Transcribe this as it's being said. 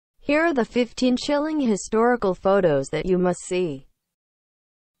Here are the 15 chilling historical photos that you must see.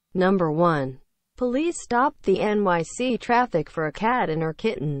 Number 1. Police stopped the NYC traffic for a cat and her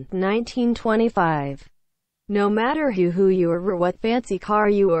kitten, 1925. No matter who you are or what fancy car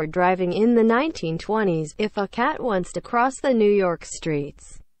you are driving in the 1920s, if a cat wants to cross the New York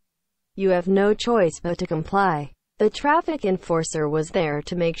streets, you have no choice but to comply. The traffic enforcer was there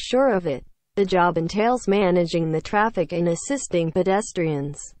to make sure of it. The job entails managing the traffic and assisting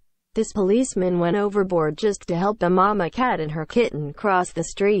pedestrians. This policeman went overboard just to help the mama cat and her kitten cross the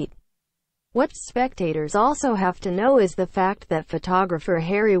street. What spectators also have to know is the fact that photographer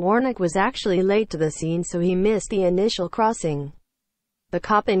Harry Warnock was actually late to the scene, so he missed the initial crossing. The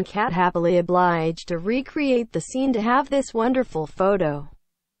cop and cat happily obliged to recreate the scene to have this wonderful photo.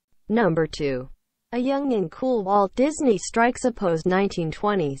 Number 2. A young and cool Walt Disney strikes a pose,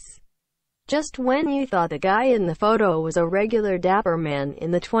 1920s. Just when you thought the guy in the photo was a regular dapper man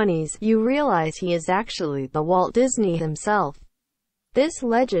in the 20s, you realize he is actually the Walt Disney himself. This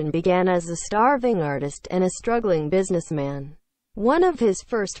legend began as a starving artist and a struggling businessman. One of his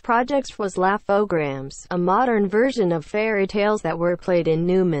first projects was Laugh-O-Grams, a modern version of fairy tales that were played in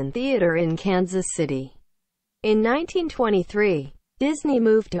Newman Theater in Kansas City. In 1923, Disney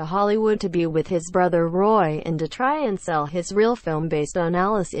moved to Hollywood to be with his brother Roy and to try and sell his reel film based on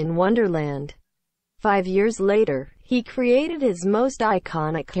Alice in Wonderland. 5 years later, he created his most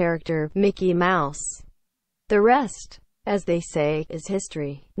iconic character, Mickey Mouse. The rest, as they say, is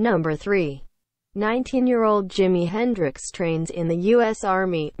history. Number 3. 19-year-old Jimi Hendrix trains in the U.S.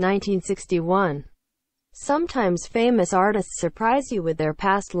 Army, 1961. Sometimes famous artists surprise you with their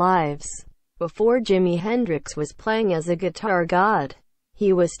past lives. Before Jimi Hendrix was playing as a guitar god,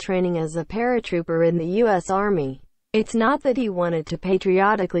 he was training as a paratrooper in the U.S. Army. It's not that he wanted to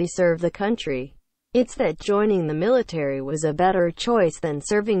patriotically serve the country. It's that joining the military was a better choice than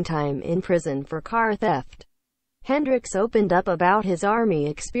serving time in prison for car theft. Hendrix opened up about his Army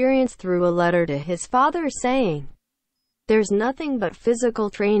experience through a letter to his father saying, "There's nothing but physical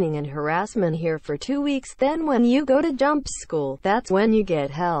training and harassment here for 2 weeks, then when you go to jump school, that's when you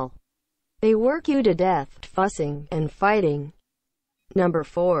get hell. They work you to death, fussing and fighting." Number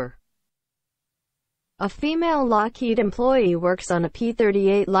 4. A female Lockheed employee works on a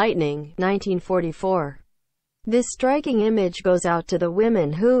P-38 Lightning, 1944. This striking image goes out to the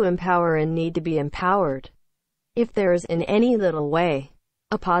women who empower and need to be empowered. If there's, in any little way,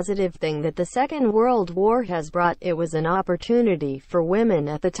 a positive thing that the Second World War has brought, it was an opportunity for women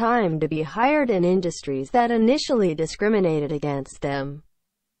at the time to be hired in industries that initially discriminated against them.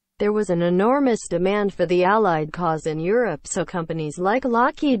 There was an enormous demand for the Allied cause in Europe, so companies like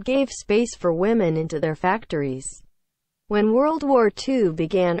Lockheed gave space for women into their factories. When World War II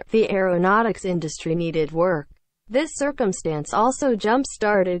began, the aeronautics industry needed work. This circumstance also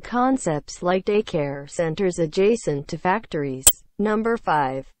jump-started concepts like daycare centers adjacent to factories. Number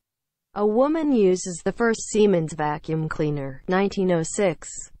 5. A woman uses the first Siemens vacuum cleaner, 1906.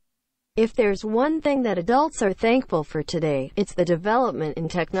 If there's one thing that adults are thankful for today, it's the development in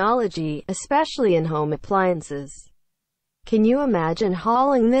technology, especially in home appliances. Can you imagine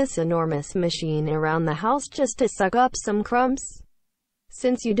hauling this enormous machine around the house just to suck up some crumbs?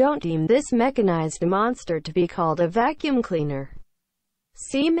 Since you don't deem this mechanized monster to be called a vacuum cleaner,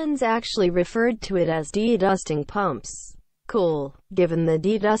 Siemens actually referred to it as dedusting pumps. Cool, given the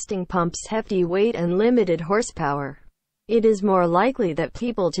dedusting pump's hefty weight and limited horsepower. It is more likely that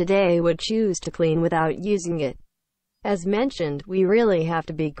people today would choose to clean without using it. As mentioned, we really have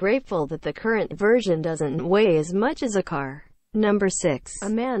to be grateful that the current version doesn't weigh as much as a car. Number 6. A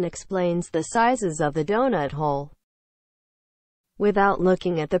man explains the sizes of the donut hole. Without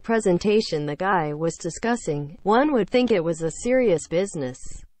looking at the presentation the guy was discussing, one would think it was a serious business.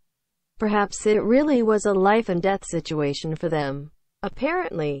 Perhaps it really was a life-and-death situation for them.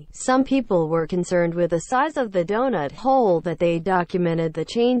 Apparently, some people were concerned with the size of the donut hole that they documented the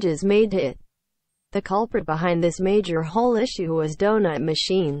changes made to it. The culprit behind this major hole issue was donut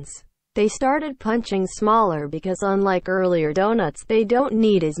machines. They started punching smaller because unlike earlier donuts, they don't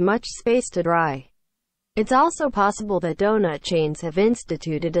need as much space to dry. It's also possible that donut chains have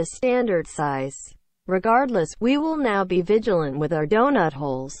instituted a standard size. Regardless, we will now be vigilant with our donut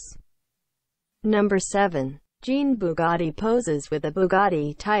holes. Number 7. Jean Bugatti poses with a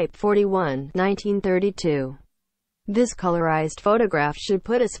Bugatti Type 41, 1932. This colorized photograph should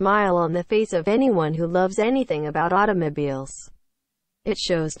put a smile on the face of anyone who loves anything about automobiles. It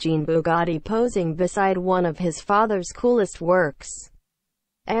shows Jean Bugatti posing beside one of his father's coolest works.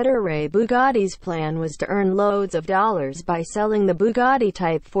 Ettore Bugatti's plan was to earn loads of dollars by selling the Bugatti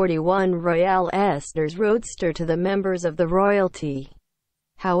Type 41 Royale Esters Roadster to the members of the royalty.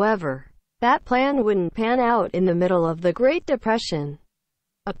 However, that plan wouldn't pan out in the middle of the Great Depression.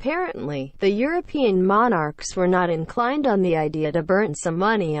 Apparently, the European monarchs were not inclined on the idea to burn some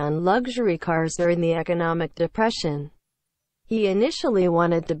money on luxury cars during the economic depression. He initially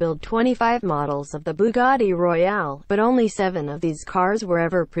wanted to build 25 models of the Bugatti Royale, but only 7 of these cars were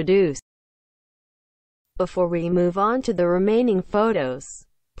ever produced. Before we move on to the remaining photos,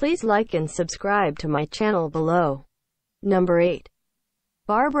 please like and subscribe to my channel below. Number 8.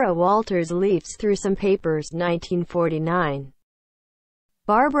 Barbara Walters leafs through some papers, 1949.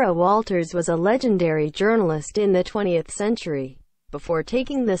 Barbara Walters was a legendary journalist in the 20th century. Before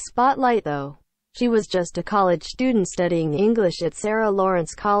taking the spotlight though, she was just a college student studying English at Sarah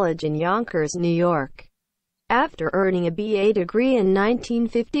Lawrence College in Yonkers, New York. After earning a BA degree in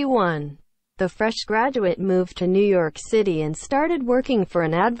 1951, the fresh graduate moved to New York City and started working for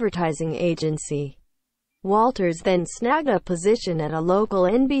an advertising agency. Walters then snagged a position at a local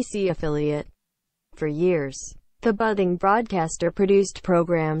NBC affiliate. For years, the budding broadcaster produced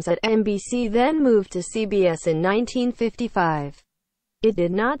programs at NBC, then moved to CBS in 1955. It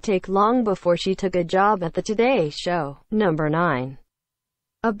did not take long before she took a job at the Today Show. Number 9.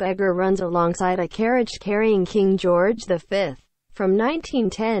 A beggar runs alongside a carriage carrying King George V. From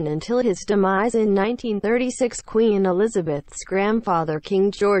 1910 until his demise in 1936, Queen Elizabeth's grandfather King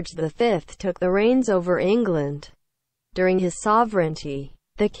George V took the reins over England. During his sovereignty,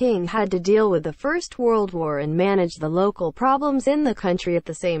 the king had to deal with the First World War and manage the local problems in the country at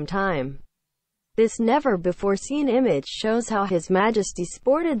the same time. This never-before-seen image shows how His Majesty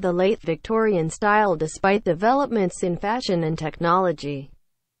sported the late Victorian style despite developments in fashion and technology.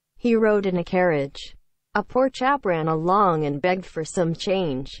 He rode in a carriage. A poor chap ran along and begged for some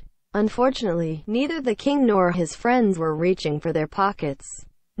change. Unfortunately, neither the king nor his friends were reaching for their pockets.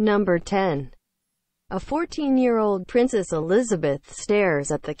 Number 10. A 14-year-old Princess Elizabeth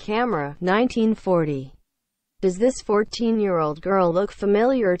stares at the camera, 1940. Does this 14-year-old girl look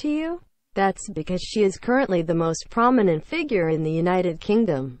familiar to you? That's because she is currently the most prominent figure in the United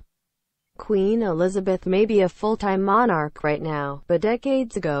Kingdom. Queen Elizabeth may be a full-time monarch right now, but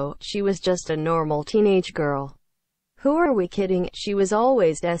decades ago, she was just a normal teenage girl. Who are we kidding? She was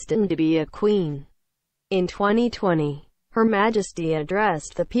always destined to be a queen. In 2020, Her Majesty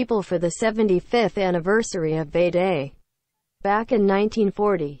addressed the people for the 75th anniversary of V-Day. Back in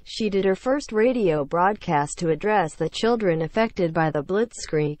 1940, she did her first radio broadcast to address the children affected by the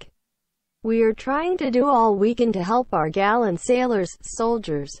Blitzkrieg. We are trying to do all we can to help our gallant sailors,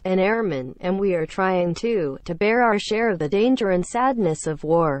 soldiers, and airmen, and we are trying to bear our share of the danger and sadness of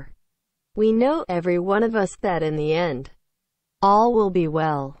war. We know, every one of us, that in the end, all will be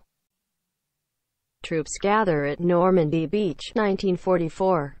well. Troops gather at Normandy Beach,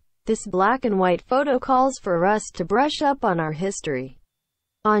 1944. This black and white photo calls for us to brush up on our history.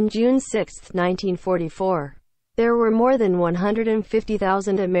 On June 6, 1944, there were more than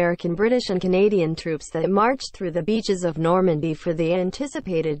 150,000 American, British, and Canadian troops that marched through the beaches of Normandy for the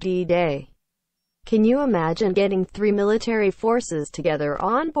anticipated D-Day. Can you imagine getting 3 military forces together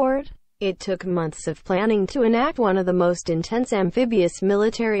on board? It took months of planning to enact one of the most intense amphibious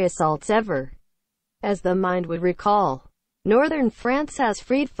military assaults ever. As the Mind would recall, northern France has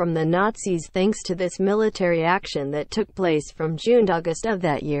freed from the Nazis thanks to this military action that took place from June to August of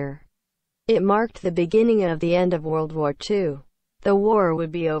that year. It marked the beginning of the end of World War II. The war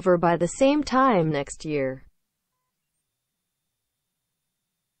would be over by the same time next year.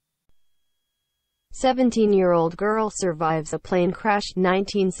 17-year-old girl survives a plane crash,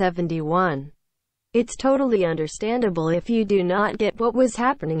 1971. It's totally understandable if you do not get what was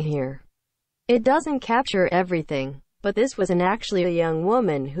happening here. It doesn't capture everything, but this was actually a young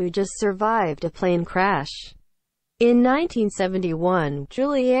woman who just survived a plane crash. In 1971,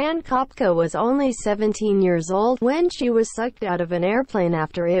 Julianne Kopka was only 17 years old when she was sucked out of an airplane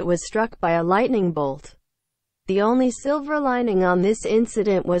after it was struck by a lightning bolt. The only silver lining on this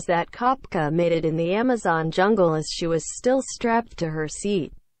incident was that Kopka made it in the Amazon jungle as she was still strapped to her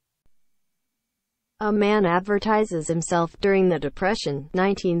seat. A man advertises himself during the Depression,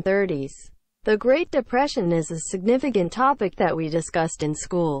 1930s. The Great Depression is a significant topic that we discussed in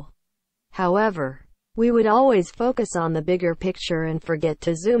school. However, we would always focus on the bigger picture and forget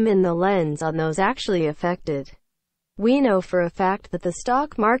to zoom in the lens on those actually affected. We know for a fact that the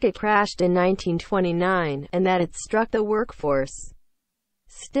stock market crashed in 1929, and that it struck the workforce.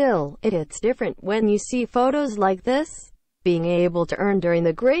 Still, it hits different when you see photos like this. Being able to earn during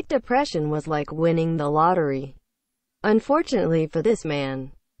the Great Depression was like winning the lottery. Unfortunately for this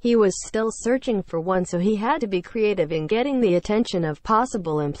man, he was still searching for one, so he had to be creative in getting the attention of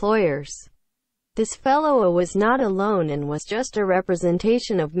possible employers. This fellow was not alone and was just a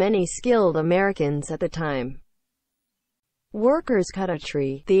representation of many skilled Americans at the time. Workers cut a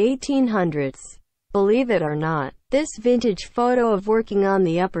tree. The 1800s. Believe it or not, this vintage photo of working on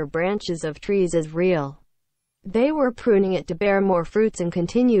the upper branches of trees is real. They were pruning it to bear more fruits and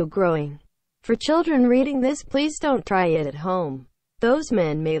continue growing. For children reading this, please don't try it at home. Those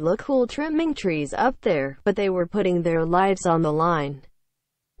men may look cool trimming trees up there, but they were putting their lives on the line.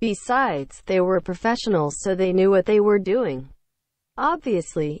 Besides, they were professionals, so they knew what they were doing.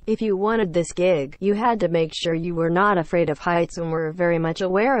 Obviously, if you wanted this gig, you had to make sure you were not afraid of heights and were very much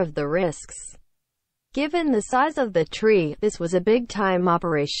aware of the risks. Given the size of the tree, this was a big-time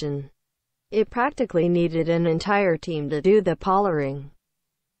operation. It practically needed an entire team to do the pollering.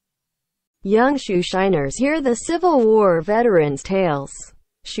 Young shoe shiners. Hear the Civil War veterans' tales.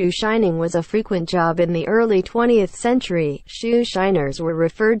 Shoe shining was a frequent job in the early 20th century. Shoe shiners were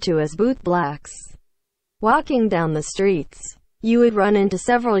referred to as boot blacks. Walking down the streets, you would run into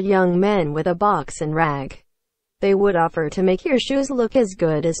several young men with a box and rag. They would offer to make your shoes look as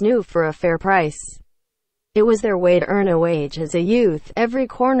good as new for a fair price. It was their way to earn a wage as a youth. Every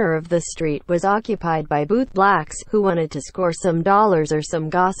corner of the street was occupied by boot blacks, who wanted to score some dollars or some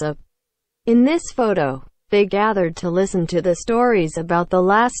gossip. In this photo, they gathered to listen to the stories about the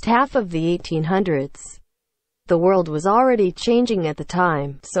last half of the 1800s. The world was already changing at the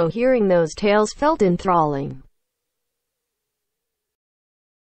time, so hearing those tales felt enthralling.